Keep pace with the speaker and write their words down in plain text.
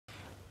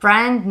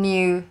brand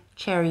new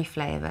cherry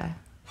flavor.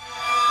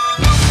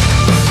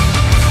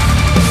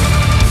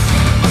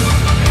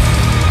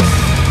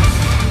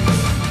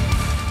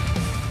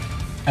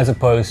 As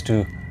opposed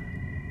to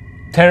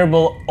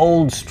terrible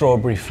old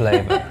strawberry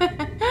flavor.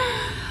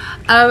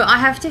 I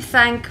have to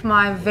thank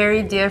my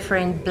very dear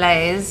friend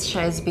Blaze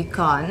Shazby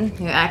Khan,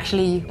 who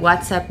actually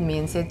WhatsApped me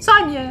and said,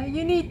 Sonia,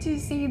 you need to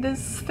see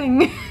this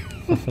thing,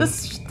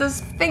 this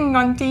thing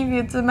on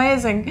TV, it's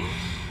amazing.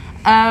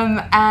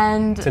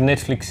 And it's a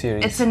Netflix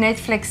series. It's a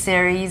Netflix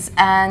series,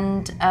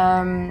 and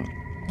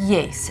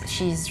yes,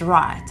 she's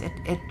right.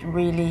 It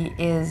really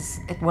is,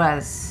 it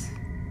was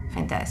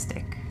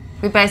fantastic.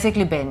 We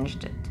basically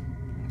binged it.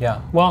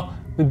 Yeah, well,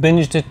 we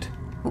binged it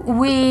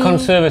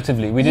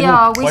conservatively. We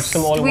didn't watch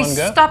them all in one go.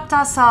 We stopped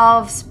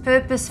ourselves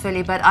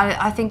purposefully, but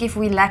I think if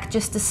we lacked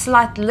just a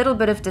slight little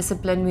bit of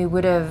discipline, we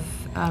would have...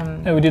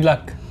 no, we did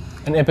like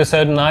an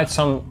episode a night,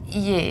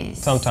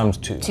 sometimes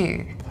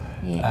two.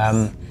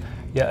 Yes.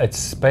 Yeah,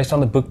 it's based on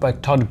the book by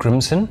Todd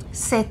Grimson.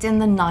 Set in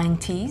the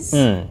 90s.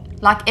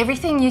 Like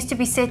everything used to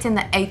be set in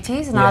the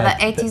 80s, now the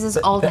 80s is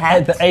old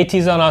hat. The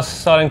 80s are now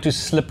starting to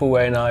slip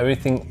away now,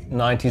 everything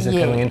 90s are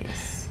coming in.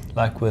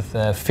 Like with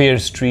Fear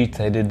Street,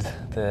 they did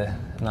the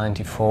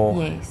 94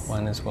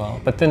 one as well.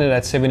 But then it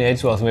had 78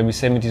 as well, so maybe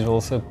 70s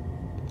also.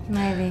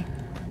 Maybe.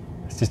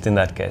 It's just in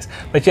that case.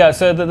 But yeah,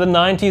 so the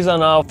 90s are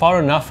now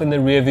far enough in the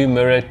rearview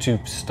mirror to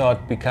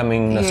start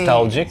becoming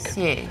nostalgic.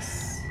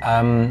 Yes.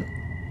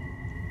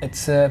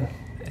 It's an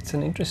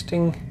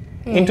interesting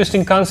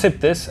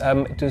concept, this.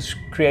 It was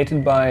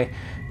created by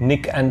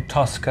Nick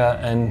Antosca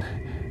and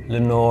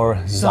Lenore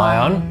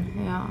Zion.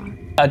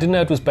 I didn't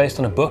know it was based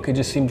on a book, it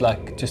just seemed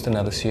like just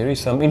another series.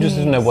 So I'm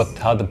interested to know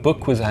how the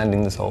book was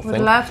handling this whole thing.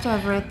 Would love to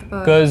have read the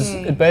book. Because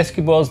it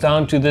basically boils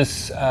down to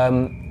this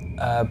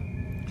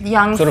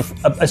young, sort of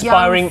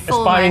aspiring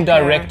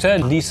director,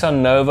 Lisa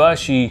Nova.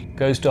 She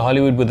goes to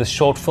Hollywood with a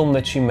short film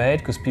that she made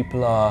because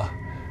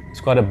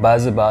there's quite a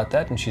buzz about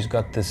that, and she's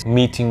got this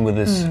meeting with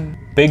this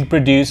big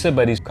producer,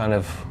 but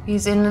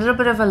he's in a little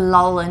bit of a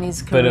lull in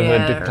his career. Bit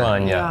of a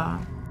decline,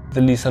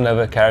 The Lisa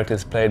Nova character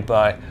is played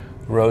by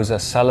Rosa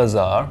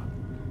Salazar.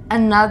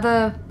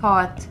 Another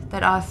part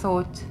that I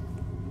thought...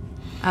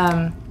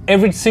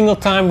 every single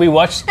time we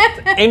watch,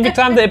 every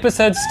time the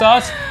episode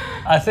starts,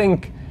 I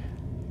think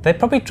they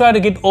probably tried to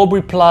get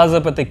Aubrey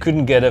Plaza, but they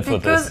couldn't get her for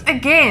this. Because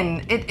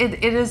again,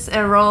 it is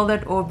a role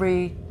that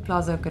Aubrey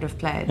Plaza could have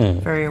played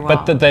very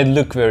well. But they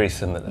look very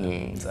similar.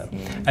 Yes,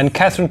 yes. And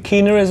Catherine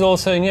Keener is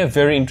also in a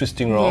very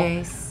interesting role.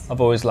 Yes.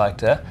 I've always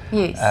liked her.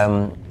 Yes.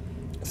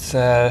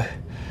 So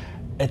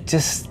it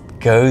just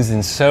goes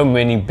in so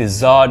many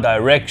bizarre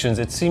directions.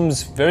 It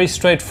seems very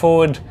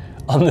straightforward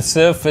on the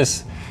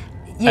surface.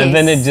 Yes. And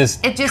then it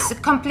just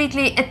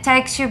completely, it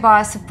takes you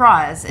by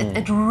surprise.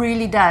 It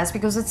really does,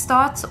 because it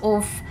starts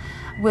off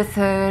with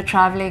her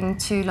traveling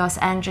to Los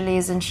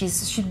Angeles, and she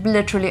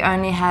literally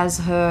only has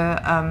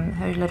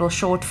her little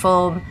short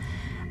film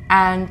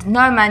and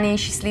no money.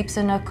 She sleeps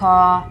in her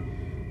car.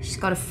 She's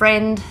got a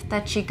friend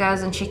that she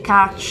goes and she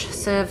couch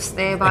surfs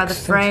there by the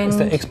friend. Is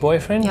the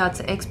ex-boyfriend? Yeah, it's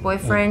an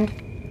ex-boyfriend.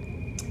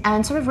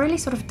 And really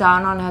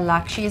down on her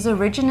luck. She is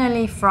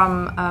originally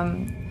from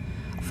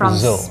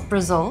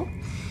Brazil.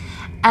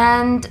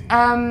 And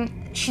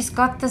she's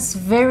got this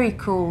very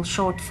cool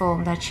short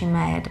film that she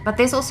made. But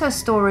there's also a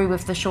story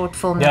with the short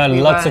film that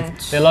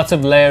there are lots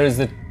of layers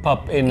that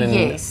pop in. And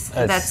yes,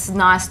 that's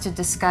nice to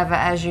discover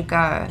as you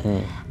go.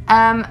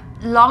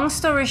 Long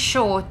story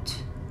short,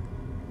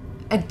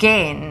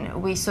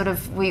 again,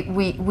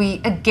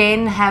 we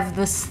again have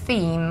this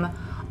theme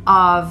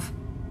of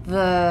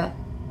the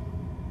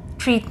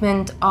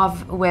treatment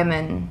of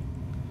women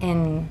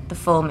in the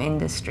film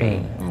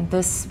industry. And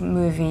this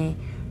movie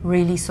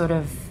really sort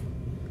of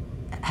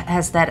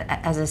has that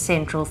as a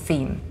central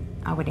theme,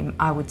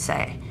 I would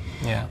say.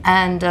 Yeah.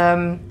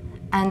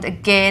 And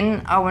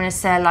again, I want to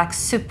say, like,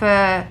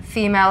 super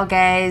female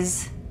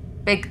gaze,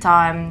 big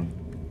time.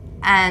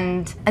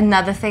 And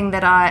another thing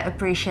that I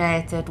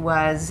appreciated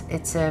was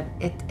it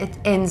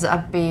ends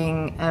up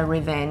being a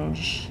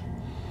revenge.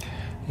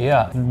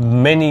 Yeah,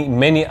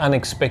 many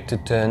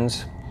unexpected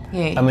turns.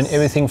 Yes. I mean,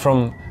 everything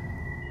from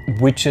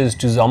witches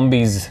to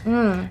zombies,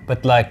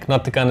 but like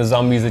not the kind of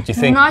zombies that you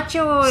think. Not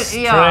your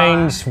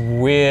strange,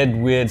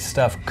 weird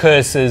stuff.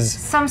 Curses.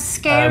 Some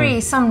scary,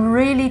 some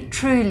really,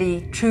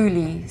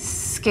 truly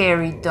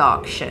scary,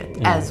 dark shit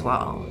as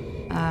well.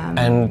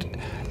 And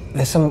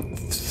there's some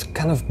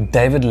kind of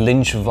David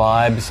Lynch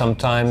vibe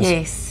sometimes.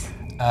 Yes.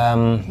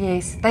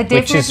 Yes, they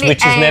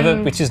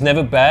definitely which is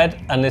never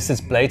bad unless it's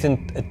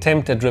blatant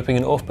attempt at ripping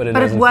it off, but it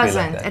doesn't feel like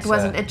that. It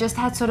wasn't. It just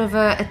had sort of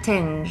a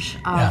tinge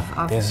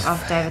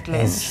of David Lynch.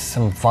 There's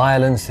some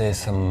violence, there's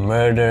some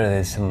murder,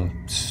 there's some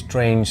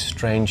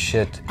strange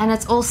shit. And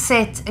it's all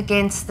set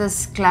against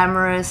this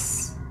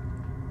glamorous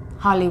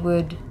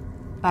Hollywood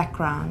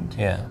background.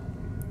 Yeah.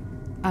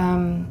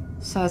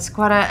 So it's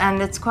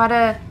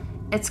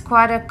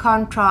quite a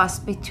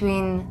contrast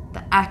between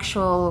the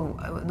actual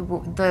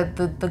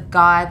the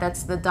guy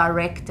that's the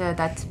director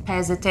that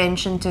pays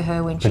attention to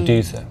her when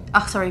producer.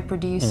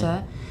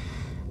 producer,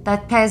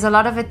 that pays a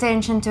lot of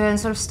attention to her and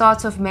sort of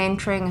starts off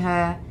mentoring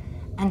her.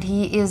 And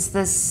he is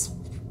this,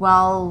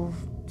 well,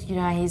 you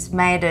know, he's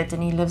made it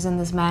and he lives in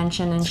this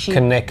mansion and she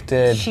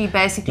connected. She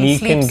basically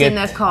sleeps in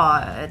a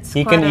car.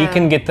 He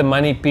can get the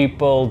money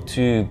people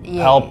to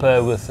help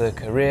her with her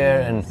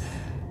career,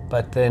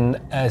 but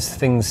then as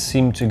things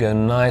seem to go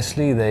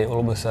nicely, they all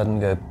of a sudden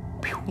go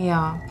pew.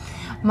 Yeah.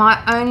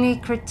 My only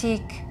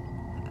critique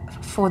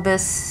for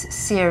this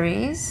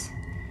series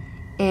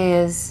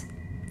is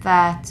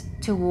that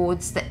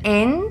towards the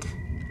end,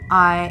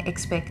 I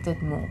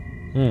expected more.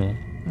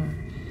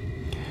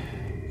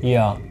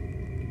 Yeah.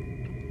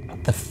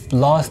 The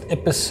last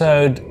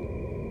episode,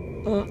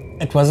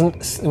 it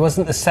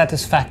wasn't a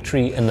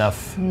satisfactory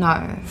enough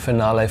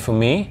finale for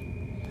me.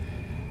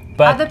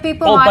 But other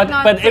people might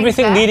not think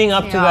everything that. leading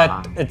up to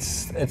that,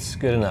 it's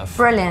good enough.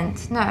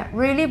 Brilliant. No,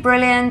 really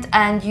brilliant.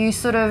 And you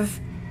sort of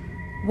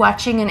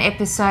watching an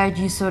episode,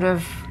 you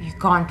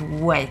can't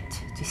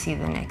wait to see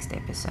the next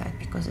episode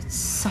because it's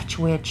such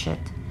weird shit.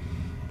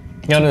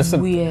 It's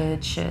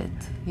weird shit.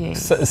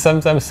 Yes.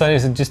 Sometimes Sonia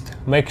said, just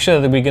make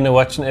sure that we're going to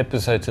watch an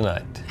episode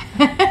tonight.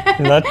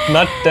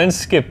 Don't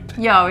skip.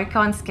 Yeah, we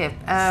can't skip.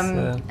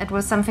 It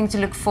was something to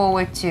look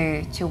forward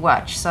to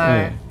watch.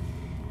 So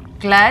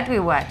glad we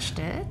watched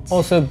it.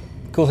 Also,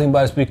 cool thing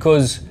about it is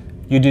because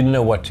you didn't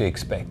know what to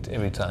expect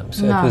every time.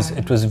 So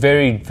it was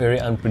very, very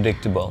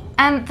unpredictable.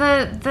 And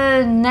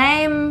the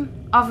name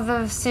of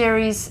the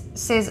series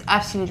says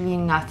absolutely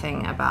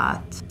nothing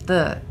about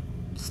the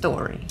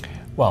story.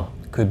 Well,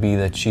 it could be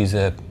that she's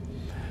a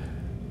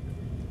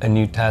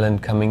new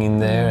talent coming in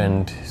there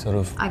and sort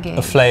of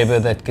a flavor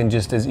that can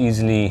just as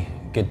easily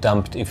get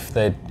dumped if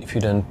you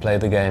don't play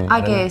the game.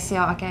 I guess,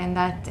 yeah, okay, in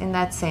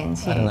that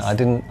sense, yes. I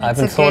don't know. I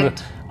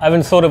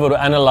haven't thought of it or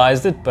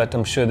analysed it, but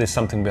I'm sure there's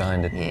something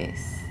behind it.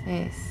 Yes.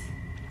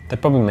 They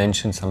probably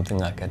mentioned something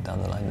like that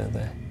down the line, don't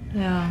they?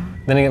 Yeah.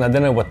 Then again, I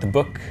don't know what the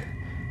book,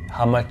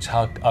 how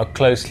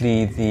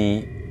closely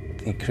the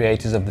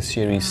creators of the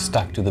series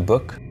stuck to the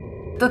book.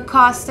 The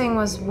casting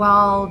was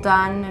well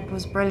done. It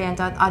was brilliant.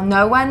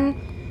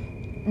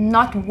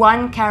 Not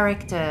one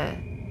character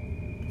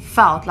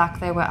felt like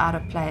they were out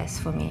of place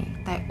for me.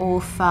 They all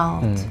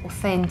felt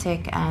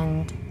authentic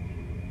and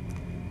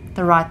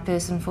the right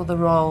person for the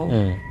role.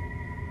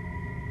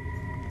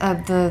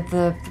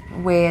 The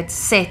where it's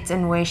set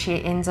and where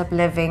she ends up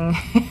living.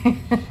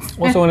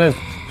 Also, when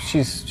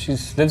she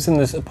lives in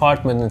this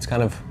apartment and it's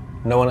kind of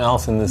no one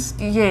else in this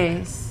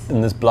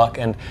in this block,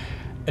 and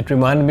it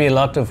reminded me a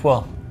lot of,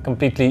 well,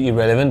 completely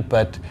irrelevant,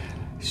 but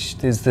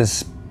there's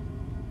this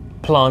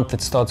plant that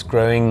starts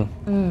growing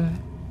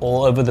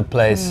all over the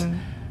place.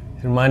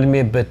 It reminded me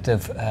a bit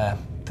of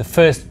the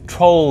first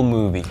Troll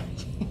movie,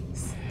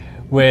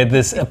 where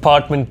this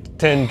apartment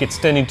gets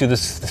turned into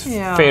this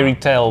fairy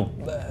tale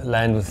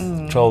land with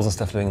trolls and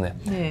stuff living there.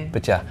 Yeah.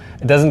 But yeah,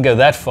 it doesn't go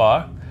that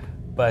far,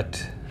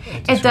 but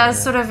it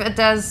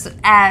does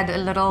add a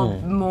little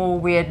more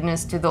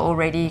weirdness to the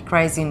already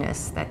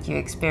craziness that you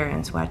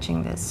experience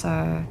watching this.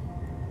 So,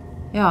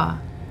 yeah.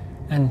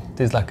 And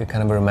there's like a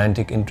kind of a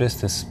romantic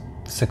interest, this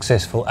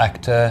successful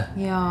actor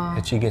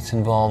that she gets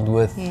involved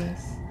with,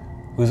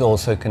 who's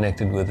also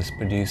connected with this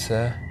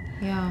producer.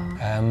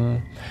 Yeah.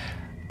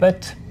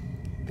 But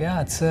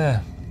yeah,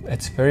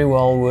 it's very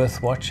well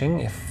worth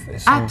watching.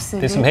 There's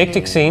some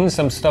hectic scenes,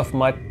 some stuff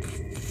might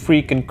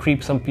freak and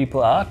creep some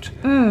people out,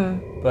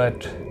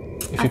 but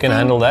if you can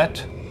handle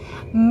that.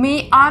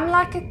 I'm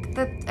like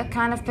a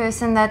kind of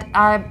person that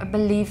I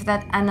believe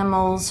that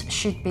animals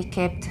should be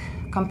kept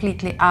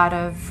completely out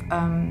of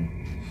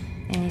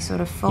any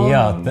sort of film.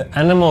 Yeah, the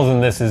animals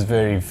in this is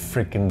very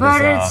freaking bizarre.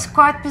 But it's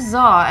quite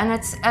bizarre, and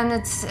it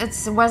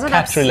wasn't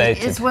cat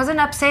related. It wasn't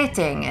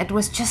upsetting. It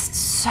was just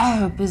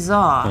so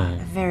bizarre,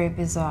 very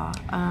bizarre.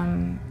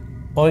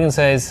 All I can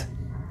say is,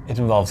 it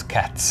involves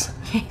cats.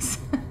 Yes.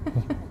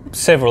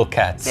 Several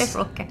cats.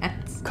 Several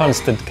cats.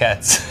 Constant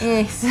cats.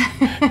 Yes.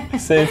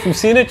 So if you've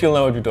seen it, you'll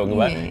know what we're talking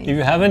about. If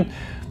you haven't,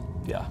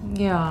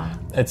 yeah.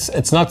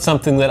 It's not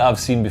something that I've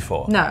seen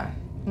before.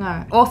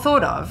 No, or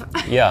thought of.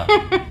 Yeah.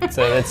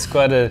 So it's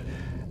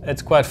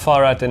quite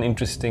far out and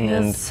interesting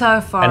and so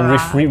far and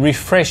out.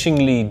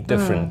 Refreshingly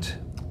different.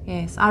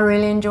 Yes, I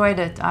really enjoyed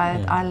it.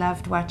 I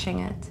loved watching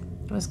it.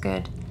 It was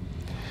good.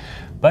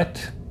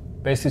 But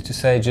basically to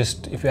say,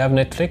 just if you have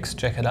Netflix,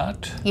 check it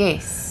out.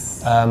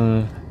 Yes.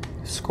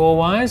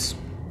 Score-wise?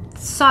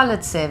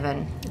 Solid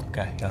 7.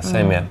 Okay, yeah,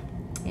 same here.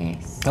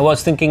 Yes. I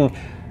was thinking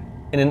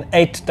in an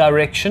 8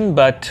 direction,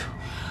 but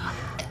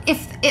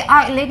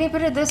let me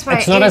put it this way.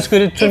 It's not as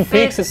good as Twin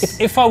Peaks.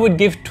 If I would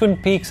give Twin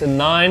Peaks a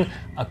 9,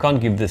 I can't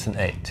give this an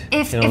 8.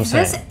 If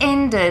this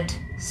ended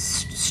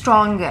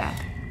stronger,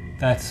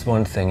 that's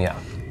one thing. Yeah.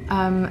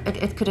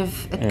 It could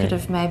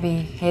have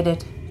maybe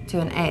headed to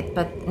an 8,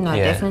 but no,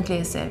 definitely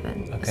a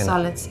 7. Okay,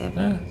 solid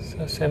 7. So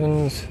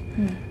 7's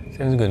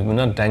good. We're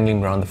not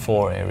dangling around the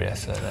 4 area,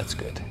 so that's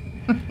good.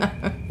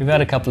 We've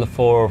had a couple of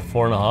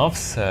 4.5s.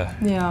 So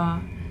yeah.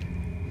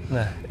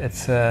 No,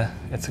 it's a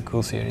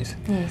cool series.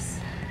 Yes.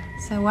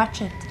 So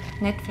watch it,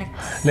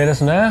 Netflix. Let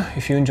us know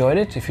if you enjoyed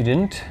it. If you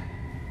didn't,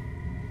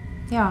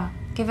 yeah,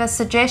 give us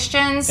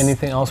suggestions.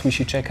 Anything else we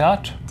should check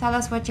out? Tell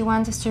us what you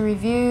want us to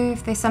review.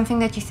 If there's something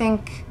that you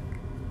think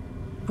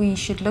we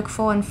should look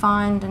for and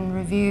find and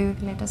review,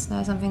 let us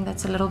know. Something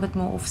that's a little bit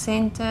more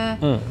off-center.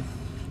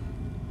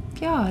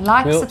 Yeah,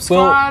 like,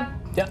 subscribe.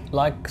 Yeah,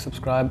 like,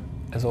 subscribe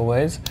as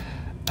always,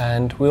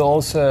 and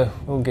we'll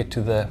get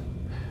to the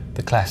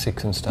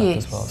classics and stuff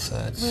as well. So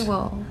it's we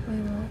will.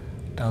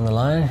 Down the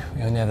line.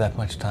 We only have that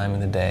much time in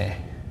the day.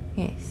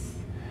 Yes.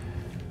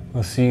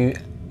 We'll see you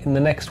in the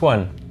next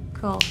one.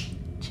 Cool.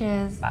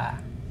 Cheers. Bye.